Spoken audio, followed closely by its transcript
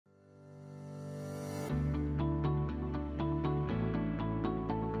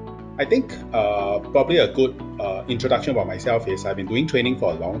I think probably a good introduction about myself is I've been doing training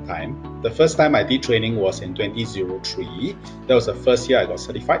for a long time. The first time I did training was in 2003. That was the first year I got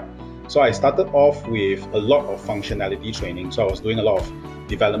certified. So I started off with a lot of functionality training. So I was doing a lot of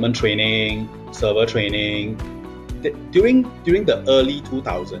development training, server training. During the early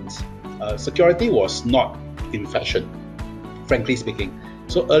 2000s, security was not in fashion, frankly speaking.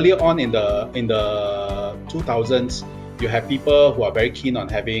 So earlier on in the 2000s, you have people who are very keen on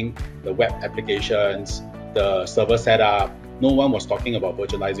having the web applications, the server setup. No one was talking about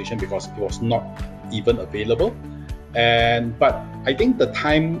virtualization because it was not even available. But I think the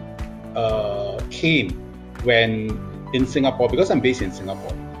time came when in Singapore, because I'm based in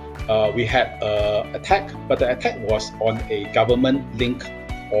Singapore, we had an attack, but the attack was on a government link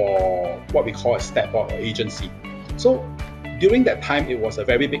or what we call a stat or agency. So during that time, it was a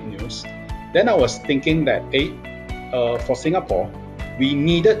very big news. Then I was thinking that, for Singapore, we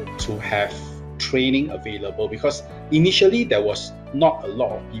needed to have training available because initially there was not a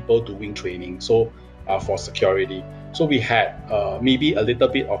lot of people doing training for security. So we had maybe a little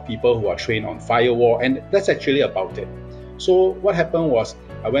bit of people who are trained on firewall, and that's actually about it. So what happened was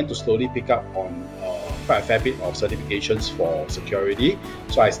I went to slowly pick up on quite a fair bit of certifications for security.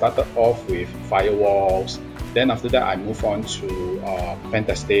 So I started off with firewalls. Then after that, I moved on to pen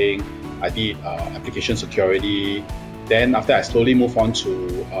testing. I did application security. Then after I slowly moved on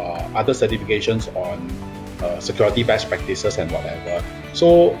to other certifications on security best practices and whatever.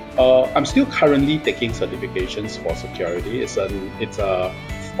 So I'm still currently taking certifications for security. It's a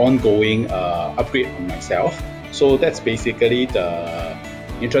ongoing upgrade on myself. So that's basically the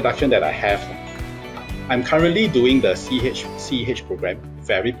introduction that I have. I'm currently doing the CEH program,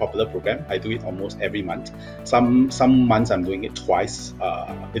 very popular program. I do it almost every month. Some months I'm doing it twice.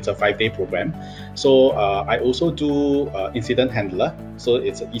 It's a 5-day program. So I also do incident handler. So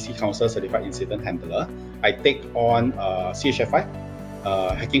it's an EC Council certified incident handler. I take on CHFI,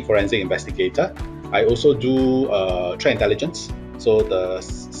 hacking forensic investigator. I also do threat intelligence, so the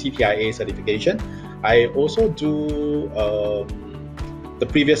CTIA certification. I also do the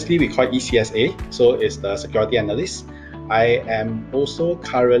previously we call ECSA, so it's the security analyst. I am also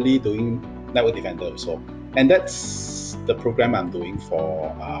currently doing network defender also, and that's the program I'm doing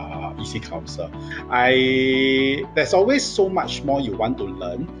for EC Council. There's always so much more you want to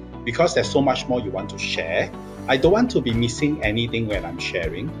learn because there's so much more you want to share. I don't want to be missing anything when I'm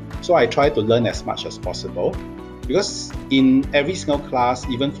sharing, so I try to learn as much as possible. Because in every single class,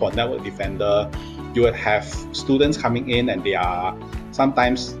 even for network defender, you would have students coming in and they are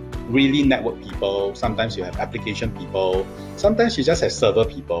sometimes really network people, sometimes you have application people, sometimes you just have server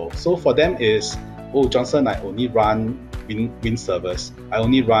people. So for them is, oh Johnson, I only run Win servers, I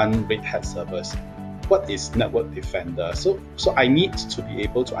only run Red Hat servers. What is network defender? So I need to be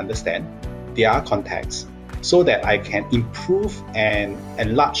able to understand their context so that I can improve and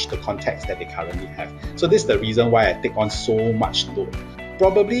enlarge the context that they currently have. So this is the reason why I take on so much load.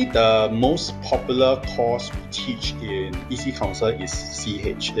 Probably the most popular course we teach in EC Council is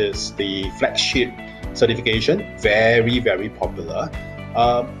CH, is the flagship certification, very, very popular.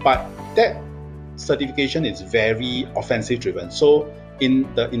 But that certification is very offensive driven. So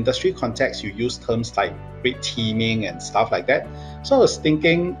in the industry context, you use terms like red teaming and stuff like that. So I was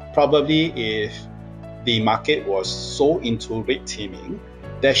thinking probably if the market was so into red teaming,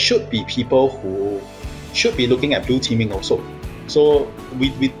 there should be people who should be looking at blue teaming also. So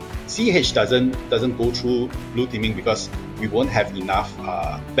with CH doesn't go through blue teaming because we won't have enough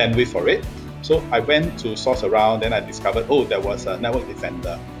bandwidth for it. So I went to source around, then I discovered, oh, there was a network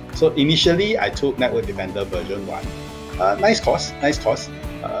defender. So initially I took network defender version 1. Nice course.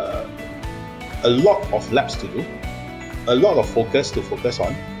 A lot of labs to do, a lot of focus to focus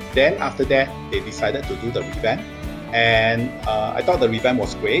on. Then after that, they decided to do the revamp, and I thought the revamp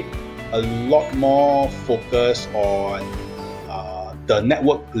was great. A lot more focus on the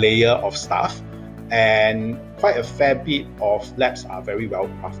network layer of stuff, and quite a fair bit of labs are very well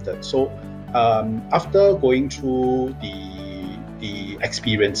crafted. So after going through the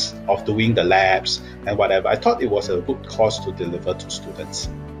experience of doing the labs and whatever, I thought it was a good course to deliver to students.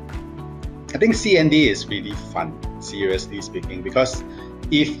 I think CND is really fun, seriously speaking, because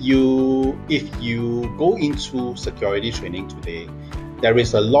if you go into security training today, there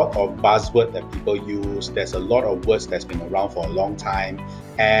is a lot of buzzword that people use. There's a lot of words that's been around for a long time,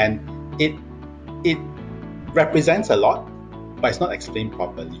 and it represents a lot, but it's not explained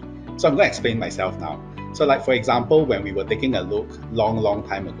properly. So I'm going to explain myself now. So like for example, when we were taking a look long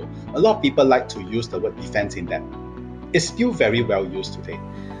time ago, a lot of people like to use the word defense in that. It's still very well used today.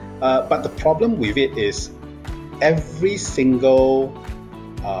 But the problem with it is every single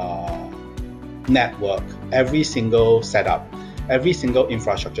network, every single setup, every single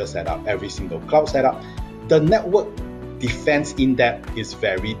infrastructure setup, every single cloud setup, the network defense in depth is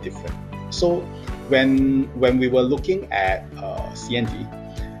very different. So when we were looking at CND,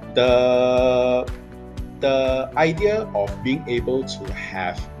 the idea of being able to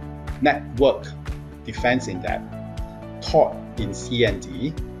have network defense in depth taught in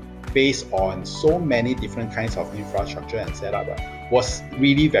CND based on so many different kinds of infrastructure and setup was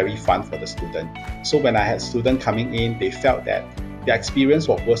really very fun for the student. So when I had students coming in, they felt that their experience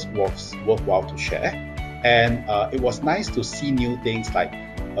was worthwhile to share, and it was nice to see new things. Like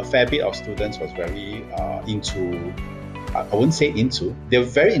a fair bit of students was very into, I wouldn't say into, they were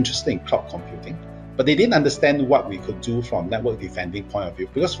very interested in cloud computing, but they didn't understand what we could do from network defending point of view,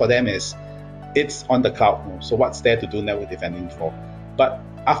 because for them it's on the cloud, so what's there to do network defending for? But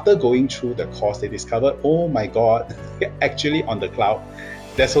after going through the course, they discovered, oh my god, actually on the cloud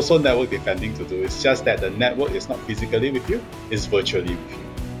there's also network defending to do. It's just that the network is not physically with you, it's virtually with you.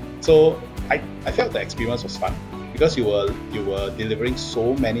 So I felt the experience was fun, because you were delivering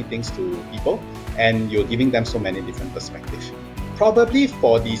so many things to people, and you're giving them so many different perspectives. Probably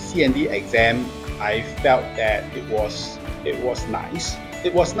for the CND exam, I felt that it was nice.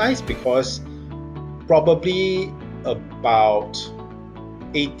 It was nice because probably about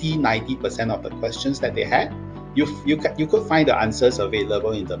 80-90% of the questions that they had, you could find the answers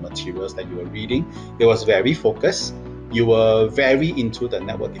available in the materials that you were reading. It was very focused. You were very into the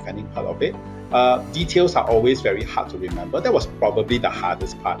network defending part of it. Details are always very hard to remember. That was probably the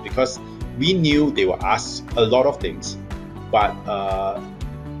hardest part, because we knew they were asked a lot of things, but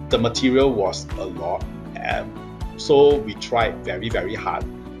the material was a lot, and so we tried very, very hard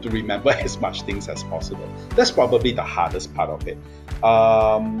to remember as much things as possible. That's probably the hardest part of it.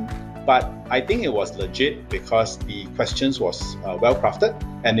 But I think it was legit because the questions was well crafted,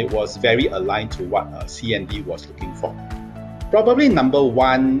 and it was very aligned to what CND was looking for. Probably number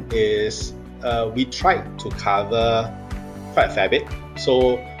one is we tried to cover quite a fair bit.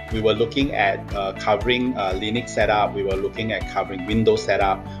 So we were looking at covering Linux setup, we were looking at covering Windows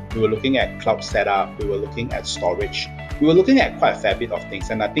setup, we were looking at cloud setup, we were looking at storage. We were looking at quite a fair bit of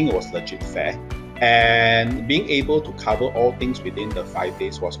things, and I think it was legit fair. And being able to cover all things within the 5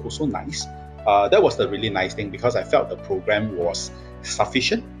 days was also nice. That was the really nice thing, because I felt the program was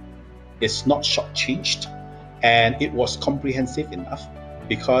sufficient, it's not shortchanged, and it was comprehensive enough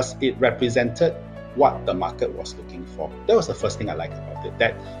because it represented what the market was looking for. That was the first thing I liked about it,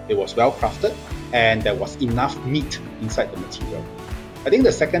 that it was well crafted and there was enough meat inside the material. I think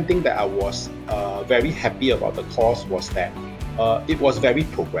the second thing that I was very happy about the course was that it was very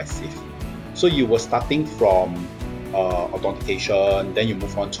progressive. So you were starting from authentication, then you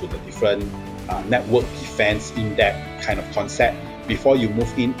move on to the different network defense in that kind of concept before you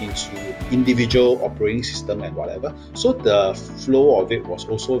move into individual operating system and whatever. So the flow of it was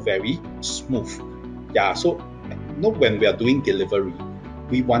also very smooth. Yeah, so when we are doing delivery,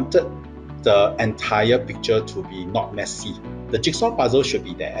 we wanted the entire picture to be not messy. The jigsaw puzzle should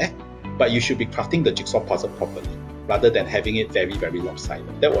be there, but you should be crafting the jigsaw puzzle properly, rather than having it very, very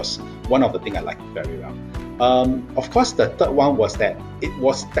lopsided. That was one of the things I liked very well. Of course, the third one was that it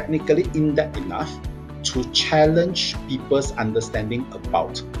was technically in-depth enough to challenge people's understanding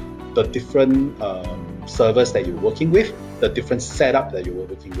about the different servers that you're working with, the different setup that you were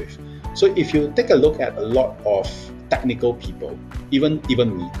working with. So if you take a look at a lot of technical people, even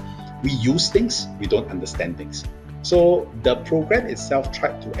me, we use things, we don't understand things. So the program itself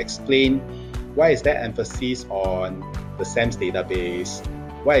tried to explain why is there emphasis on the SAMS database,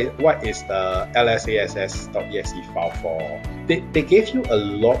 what is the lsass.exe file for. They gave you a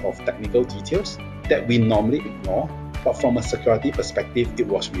lot of technical details that we normally ignore, but from a security perspective, it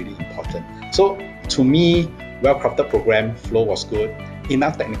was really important. So to me, well-crafted program, flow was good,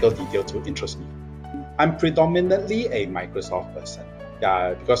 enough technical detail to interest me. I'm predominantly a Microsoft person,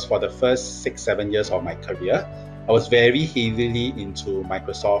 because for the first 6-7 years of my career, I was very heavily into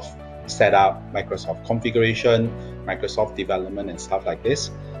Microsoft setup, Microsoft configuration, Microsoft development and stuff like this.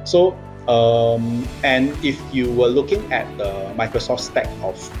 So, and if you were looking at the Microsoft stack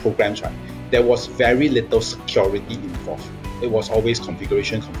of programs, right, there was very little security involved. It was always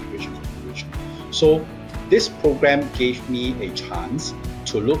configuration. So this program gave me a chance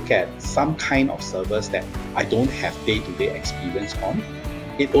to look at some kind of servers that I don't have day-to-day experience on.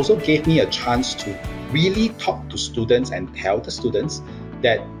 It also gave me a chance to really talk to students and tell the students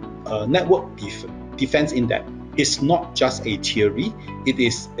that network defense in depth is not just a theory, it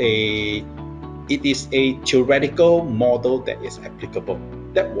is a theoretical model that is applicable.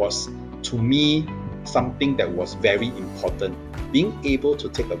 That was, to me, something that was very important. Being able to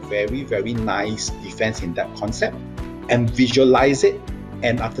take a very, very nice defense in that concept and visualize it,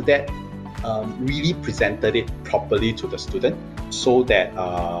 and after that, really presented it properly to the student so that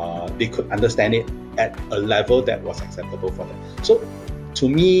they could understand it at a level that was acceptable for them. So to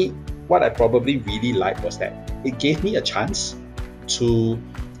me, what I probably really liked was that it gave me a chance to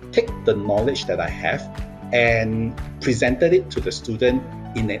take the knowledge that I have and presented it to the student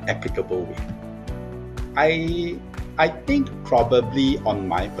in an applicable way. I think probably on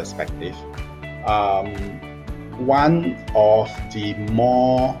my perspective, one of the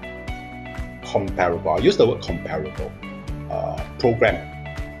more comparable, I'll use the word comparable, program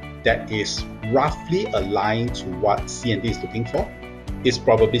that is roughly aligned to what CND is looking for is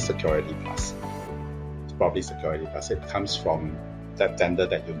probably Security Plus. It's probably Security Plus. It comes from that vendor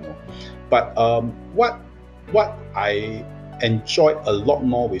that you know. But what I enjoyed a lot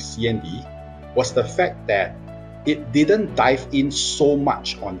more with CND was the fact that it didn't dive in so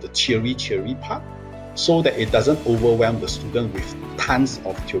much on the theory part, so that it doesn't overwhelm the student with tons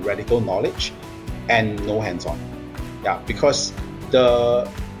of theoretical knowledge and no hands-on. Yeah, because the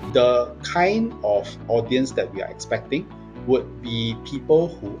kind of audience that we are expecting would be people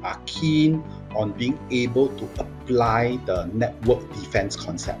who are keen on being able to apply the network defense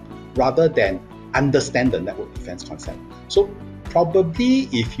concept rather than understand the network defense concept. So probably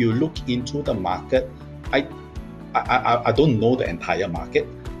if you look into the market, I don't know the entire market,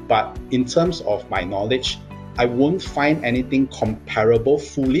 but in terms of my knowledge, I won't find anything comparable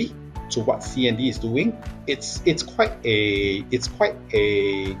fully to what CND is doing. It's quite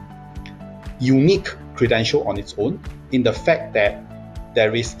a unique credential on its own, in the fact that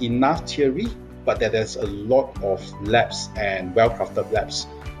there is enough theory, but that there's a lot of labs and well-crafted labs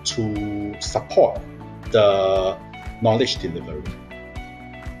to support the knowledge delivery.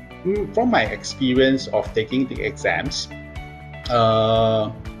 From my experience of taking the exams,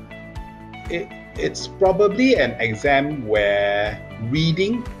 it's probably an exam where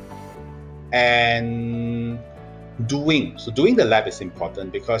reading and doing the lab is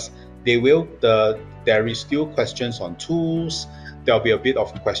important, because there is still questions on tools. There'll be a bit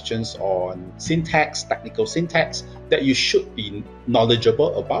of questions on syntax, technical syntax, that you should be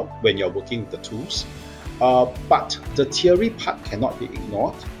knowledgeable about when you're working with the tools. But the theory part cannot be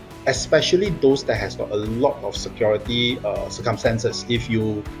ignored, especially those that has got a lot of security circumstances if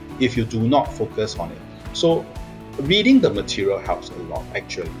you do not focus on it. So reading the material helps a lot,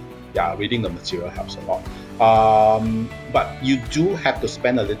 actually. Yeah, reading the material helps a lot. But you do have to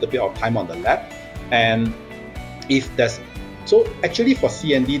spend a little bit of time on the lab. And so actually for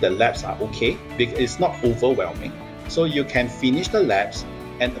CND, the labs are okay, because it's not overwhelming. So you can finish the labs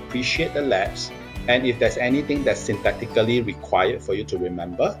and appreciate the labs. And if there's anything that's syntactically required for you to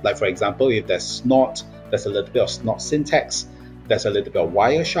remember, like for example, if there's snort, there's a little bit of snort syntax, there's a little bit of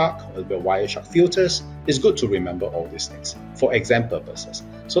Wireshark, a little bit of Wireshark filters, it's good to remember all these things for exam purposes.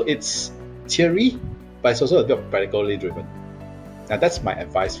 So it's theory, but it's also a bit of practically driven. Now that's my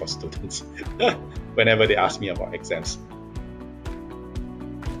advice for students whenever they ask me about exams.